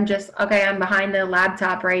 where I'm just, okay, I'm behind the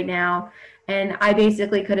laptop right now, and I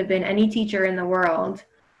basically could have been any teacher in the world,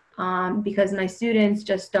 because my students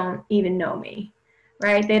just don't even know me,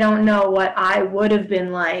 right? They don't know what I would have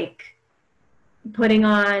been like putting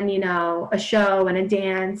on, you know, a show and a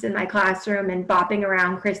dance in my classroom and bopping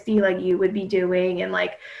around Kristi like you would be doing, and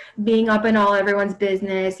like being up in all everyone's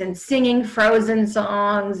business and singing Frozen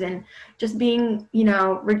songs and just being, you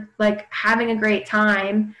know, like having a great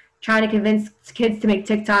time, trying to convince kids to make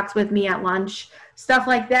TikToks with me at lunch, stuff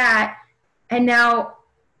like that. And now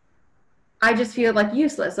I just feel like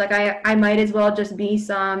useless. Like I might as well just be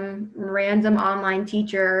some random online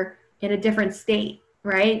teacher in a different state,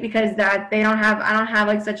 right? Because that I don't have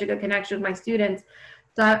like such a good connection with my students.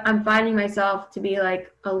 So I'm finding myself to be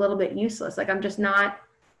like a little bit useless. Like I'm just not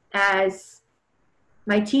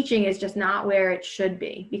my teaching is just not where it should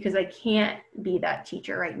be, because I can't be that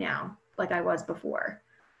teacher right now like I was before.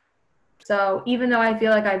 So even though I feel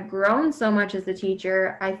like I've grown so much as a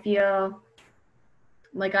teacher, I feel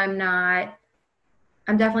like I'm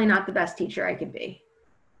definitely not the best teacher I could be.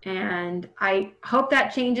 And I hope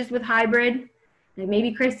that changes with hybrid. And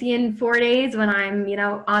maybe Kristi in 4 days, when I'm, you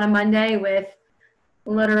know, on a Monday with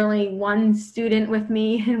literally one student with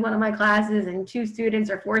me in one of my classes and 2 students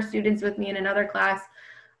or 4 students with me in another class,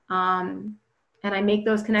 and I make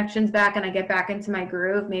those connections back and I get back into my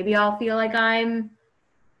groove, maybe I'll feel like I'm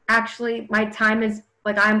actually, my time is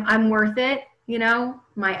like, I'm worth it, you know,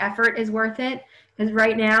 my effort is worth it. Because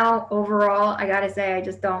right now, overall, I gotta say, I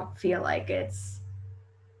just don't feel like it's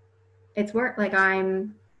worth, like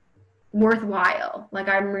I'm worthwhile. Like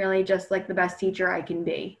I'm really just like the best teacher I can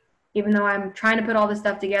be. Even though I'm trying to put all this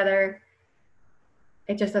stuff together,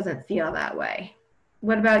 it just doesn't feel that way.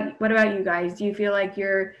 What about you guys? Do you feel like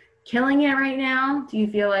you're killing it right now? Do you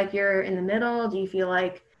feel like you're in the middle? Do you feel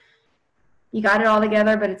like you got it all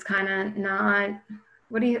together, but it's kind of not?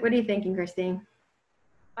 What are you thinking, Kristi?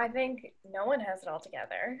 I think no one has it all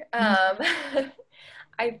together.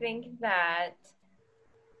 I think that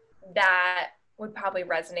would probably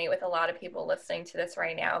resonate with a lot of people listening to this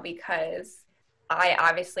right now, because I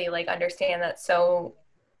obviously like understand that so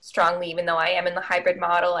strongly. Even though I am in the hybrid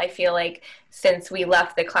model, I feel like since we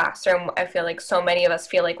left the classroom, I feel like so many of us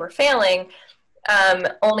feel like we're failing,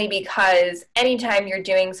 only because anytime you're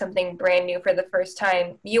doing something brand new for the first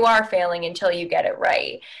time, you are failing until you get it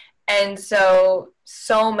right. And so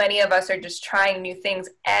many of us are just trying new things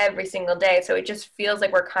every single day. So it just feels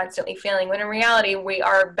like we're constantly failing, when in reality, we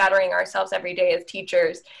are bettering ourselves every day as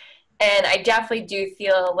teachers. And I definitely do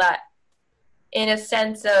feel that, in a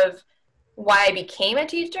sense of why I became a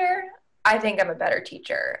teacher, I think I'm a better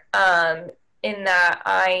teacher, in that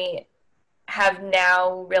I have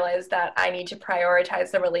now realized that I need to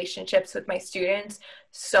prioritize the relationships with my students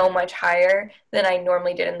so much higher than I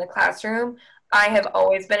normally did in the classroom. I have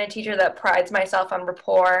always been a teacher that prides myself on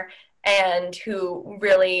rapport and who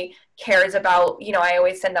really cares about, you know, I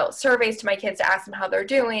always send out surveys to my kids to ask them how they're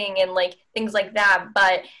doing and like things like that.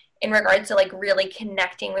 But in regards to like really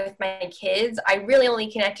connecting with my kids, I really only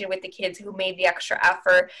connected with the kids who made the extra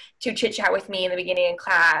effort to chit chat with me in the beginning of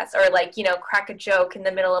class, or like, you know, crack a joke in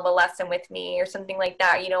the middle of a lesson with me or something like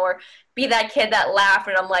that, you know, or be that kid that laughed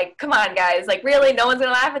and I'm like, come on guys, like really, no one's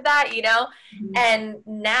gonna laugh at that, you know? Mm-hmm. And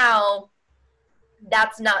now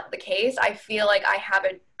that's not the case. I feel like I have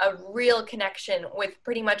a real connection with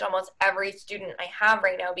pretty much almost every student I have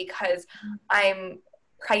right now, because I'm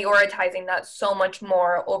prioritizing that so much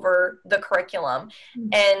more over the curriculum.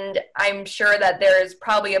 And I'm sure that there is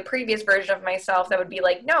probably a previous version of myself that would be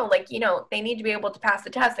like, no, like, you know, they need to be able to pass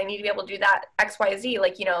the test. They need to be able to do that XYZ.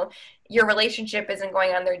 Like, you know, your relationship isn't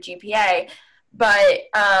going on their GPA. But,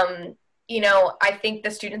 you know, I think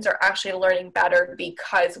the students are actually learning better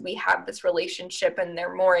because we have this relationship and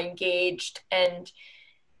they're more engaged. And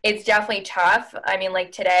it's definitely tough. I mean,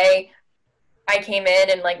 like today, I came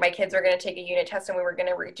in and like my kids were going to take a unit test and we were going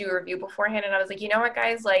to do a review beforehand. And I was like, you know what,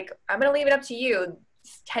 guys, like I'm going to leave it up to you.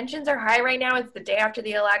 tensions are high right now. It's the day after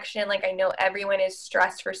the election. Like, I know everyone is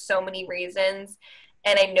stressed for so many reasons.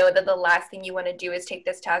 And I know that the last thing you want to do is take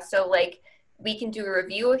this test. So, like, we can do a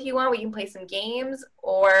review if you want. We can play some games,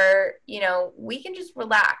 or, you know, we can just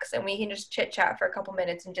relax and we can just chit chat for a couple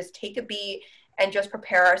minutes and just take a beat and just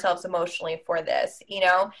prepare ourselves emotionally for this, you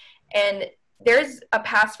know? And there's a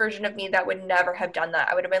past version of me that would never have done that.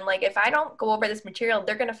 I would have been like, if I don't go over this material,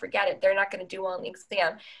 they're going to forget it. They're not going to do well in the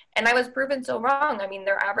exam. And I was proven so wrong. I mean,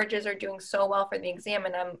 their averages are doing so well for the exam,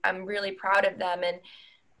 and I'm really proud of them. And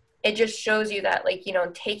it just shows you that, like, you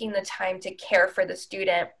know, taking the time to care for the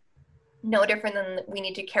student, no different than we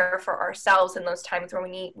need to care for ourselves in those times where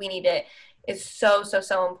we need it, is so, so,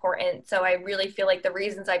 so important. So I really feel like the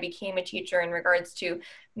reasons I became a teacher in regards to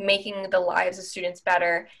making the lives of students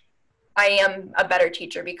better, I am a better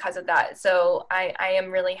teacher because of that. So I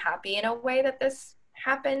am really happy in a way that this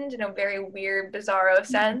happened, in a very weird, bizarro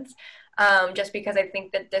sense, just because I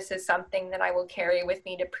think that this is something that I will carry with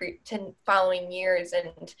me to following years.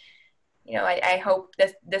 And, you know, I hope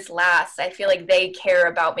this lasts. I feel like they care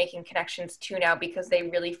about making connections too now, because they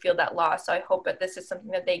really feel that loss. So I hope that this is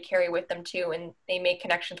something that they carry with them too, and they make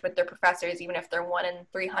connections with their professors, even if they're 1 in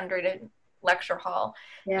 300 in lecture hall.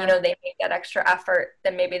 Yeah. You know, they make that extra effort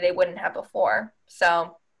that maybe they wouldn't have before.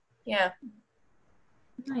 So, yeah.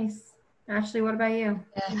 Nice. Ashley, what about you?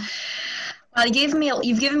 Yeah. Well,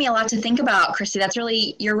 you've given me a lot to think about, Kristi. That's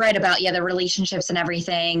really, you're right about, the relationships and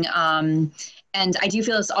everything. And I do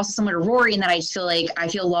feel it's also similar to Rory in that I just feel like I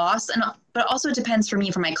feel lost. But also it depends for me,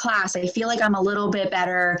 for my class. I feel like I'm a little bit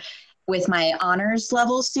better with my honors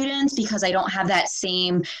level students because I don't have that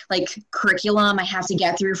same like curriculum I have to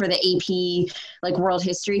get through for the AP like world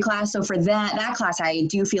history class. So for that class, I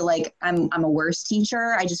do feel like I'm a worse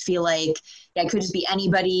teacher. I just feel like I could just be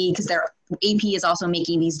anybody, because their AP is also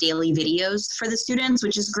making these daily videos for the students,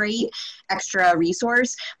 which is great, extra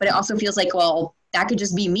resource. But it also feels like, well, that could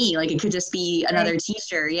just be me. Like it could just be another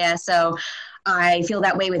teacher. Yeah. So I feel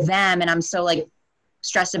that way with them. And I'm so like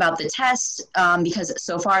stressed about the test because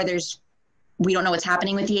so far we don't know what's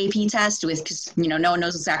happening with the AP test because, you know, no one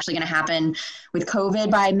knows what's actually going to happen with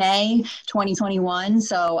COVID by May 2021.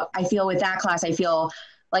 So I feel with that class, I feel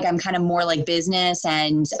like I'm kind of more like business,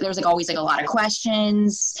 and there's like always like a lot of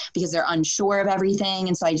questions because they're unsure of everything.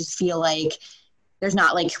 And so I just feel like there's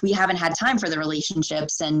not like, we haven't had time for the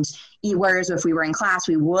relationships, and whereas if we were in class,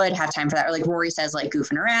 we would have time for that. Or like Rory says, like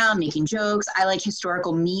goofing around, making jokes. I like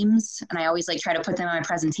historical memes, and I always like try to put them in my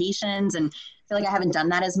presentations, and I feel like I haven't done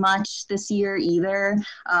that as much this year either.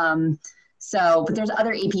 But there's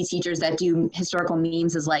other AP teachers that do historical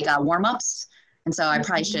memes as like warm-ups. And so I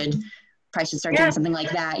probably should start doing something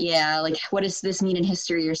like that. Yeah. Like, what does this mean in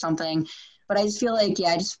history or something? But I just feel like,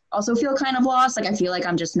 I just also feel kind of lost. Like, I feel like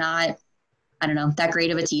I'm just not, I don't know, that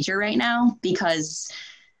great of a teacher right now because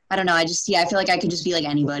I don't know. I feel like I could just be like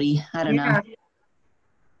anybody. I don't know.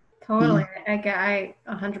 Totally. I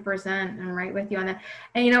 100% am right with you on that.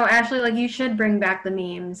 And, you know, Ashley, like you should bring back the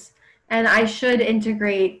memes, and I should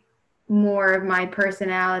integrate more of my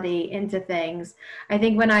personality into things. I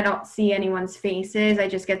think when I don't see anyone's faces, I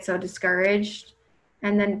just get so discouraged.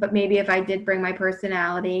 And then, but maybe if I did bring my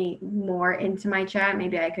personality more into my chat,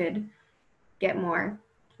 maybe I could get more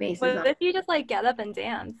faces. What if you just like get up and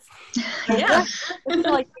dance? Yeah. It's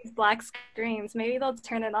like these black screens. Maybe they'll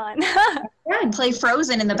turn it on. Yeah, play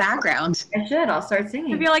Frozen in the background. I should. I'll start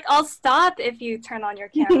singing. I'd be like, I'll stop if you turn on your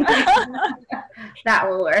camera. That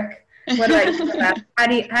will work. What about you, Steph?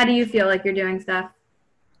 How do you feel like you're doing stuff?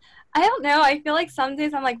 I don't know. I feel like some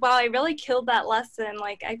days I'm like, wow, I really killed that lesson.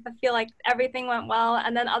 Like, I feel like everything went well.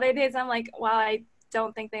 And then other days I'm like, wow, I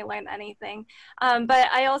don't think they learned anything. But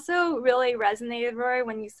I also really resonated, Rory,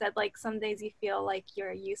 when you said, like, some days you feel like you're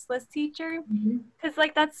a useless teacher. Because,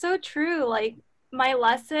 like, that's so true. Like, my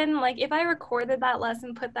lesson, like, if I recorded that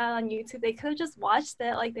lesson, put that on YouTube, they could have just watched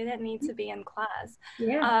it. Like, they didn't need to be in class.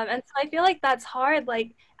 Yeah. And so I feel like that's hard.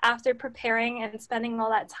 Like, after preparing and spending all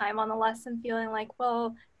that time on the lesson, feeling like,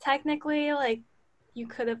 well, technically, like, you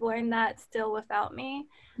could have learned that still without me.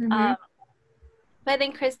 But I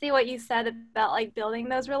think, Kristi, what you said about, like, building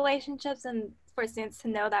those relationships and for students to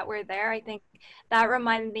know that we're there, I think that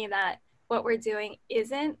reminded me that what we're doing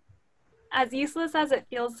isn't as useless as it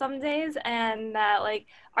feels some days, and that, like,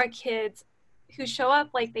 our kids who show up,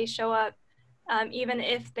 like, they show up even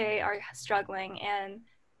if they are struggling. And,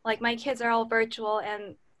 like, my kids are all virtual,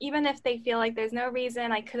 and even if they feel like there's no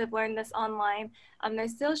reason I could have learned this online, they're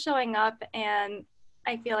still showing up, and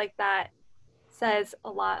I feel like that says a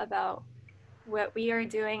lot about what we are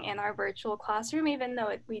doing in our virtual classroom, even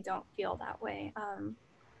though we don't feel that way.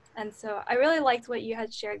 And so I really liked what you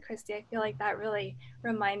had shared, Kristi. I feel like that really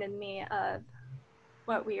reminded me of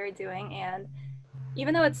what we are doing. And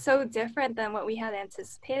even though it's so different than what we had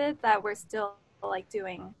anticipated, that we're still like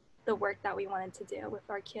doing the work that we wanted to do with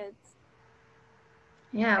our kids.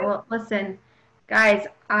 Yeah, well, listen, guys,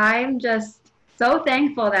 I'm just so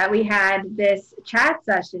thankful that we had this chat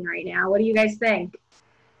session right now. What do you guys think?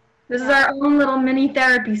 This is our own little mini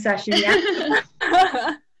therapy session,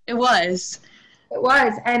 yeah? It was. It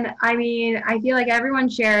was. And I mean, I feel like everyone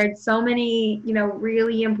shared so many, you know,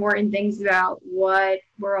 really important things about what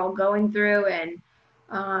we're all going through. And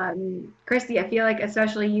Kristi, I feel like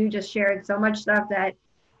especially you just shared so much stuff that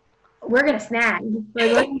we're going to snag.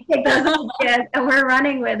 Like, we're going to take those ideas and we're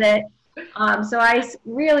running with it. So I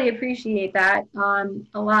really appreciate that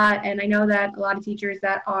a lot. And I know that a lot of teachers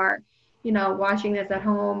that are, you know, watching this at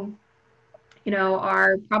home, you know,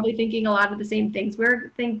 are probably thinking a lot of the same things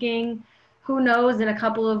we're thinking. Who knows in a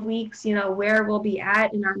couple of weeks, you know, where we'll be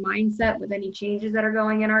at in our mindset with any changes that are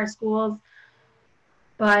going in our schools.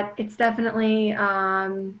 But it's definitely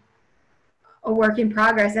a work in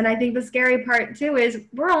progress. And I think the scary part too is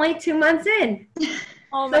we're only 2 months in.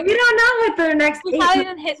 Oh so we don't know what the next we haven't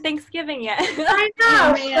even hit Thanksgiving yet. I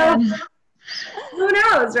know. Oh, so who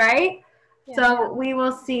knows, right? Yeah. So we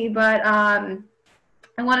will see. But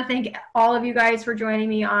I want to thank all of you guys for joining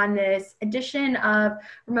me on this edition of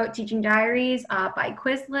Remote Teaching Diaries by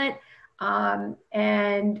Quizlet.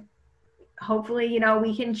 And hopefully, you know,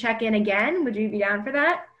 we can check in again. Would you be down for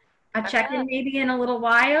that? A check-in maybe in a little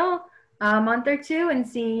while, a month or two, and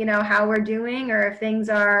see, you know, how we're doing or if things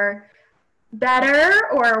are better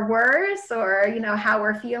or worse or, you know, how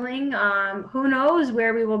we're feeling. Who knows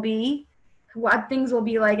where we will be, what things will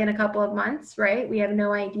be like in a couple of months, right? We have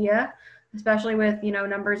no idea, especially with, you know,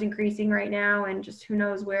 numbers increasing right now and just who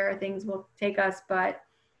knows where things will take us. But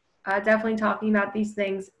definitely talking about these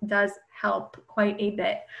things does help quite a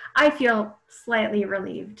bit. I feel slightly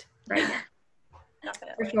relieved right now.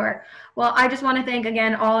 Definitely. For sure. Well, I just want to thank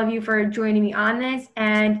again all of you for joining me on this.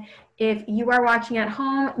 And if you are watching at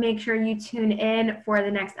home, make sure you tune in for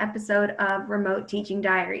the next episode of Remote Teaching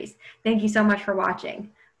Diaries. Thank you so much for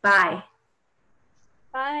watching. Bye.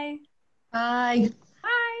 Bye. Bye.